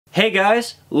Hey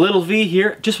guys, Little V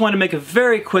here. Just wanted to make a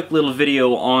very quick little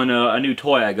video on a new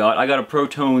toy I got. I got a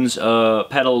Protone's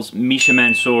pedals Misha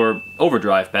Mansoor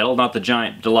Overdrive pedal, not the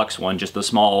giant deluxe one, just the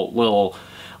small little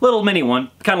mini one,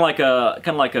 kind of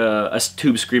like a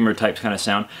tube screamer type kind of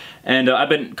sound. And I've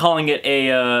been calling it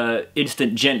a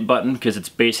instant Djent button because it's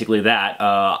basically that.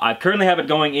 I currently have it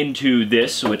going into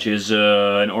this, which is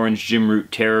an orange Gym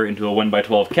Root Terror into a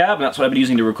 1x12 cab, and that's what I've been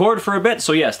using to record for a bit.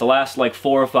 So yes, the last like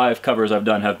 4 or 5 covers I've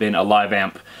done have been a live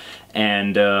amp,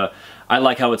 and I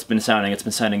like how it's been sounding. It's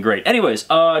been sounding great. Anyways,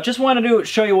 just wanted to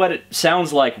show you what it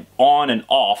sounds like on and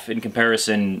off in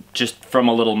comparison just from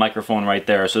a little microphone right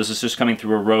there. So this is just coming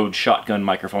through a Rode shotgun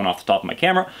microphone off the top of my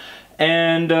camera.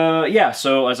 And yeah,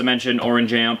 so as I mentioned,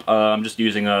 orange amp. I'm just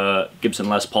using a Gibson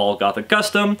Les Paul Gothic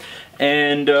Custom.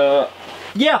 And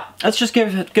yeah, let's just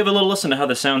give a little listen to how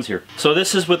this sounds here. So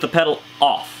this is with the pedal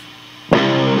off.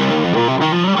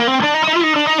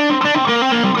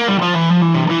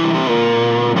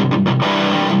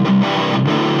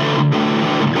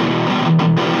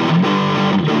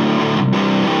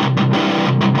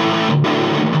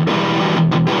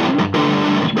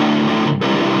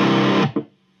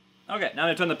 Okay, now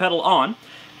I turn the pedal on,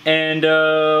 and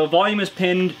volume is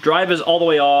pinned, drive is all the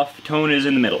way off, tone is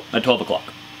in the middle at 12 o'clock.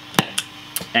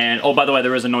 And oh, by the way,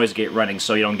 there is a noise gate running,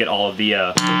 so you don't get all of the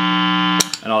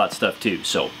and all that stuff too.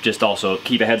 So just also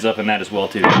keep a heads up on that as well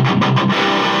too.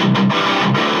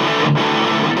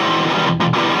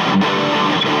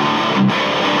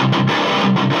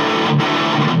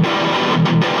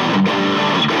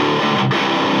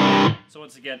 So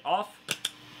once again, off.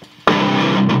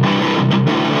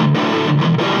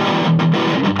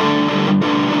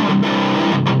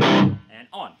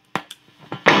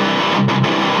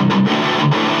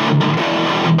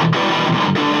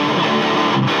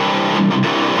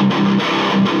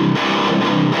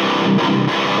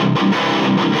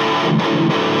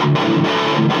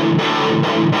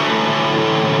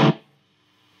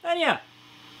 And yeah,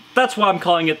 that's why I'm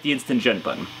calling it the instant Djent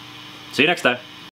button. See you next time.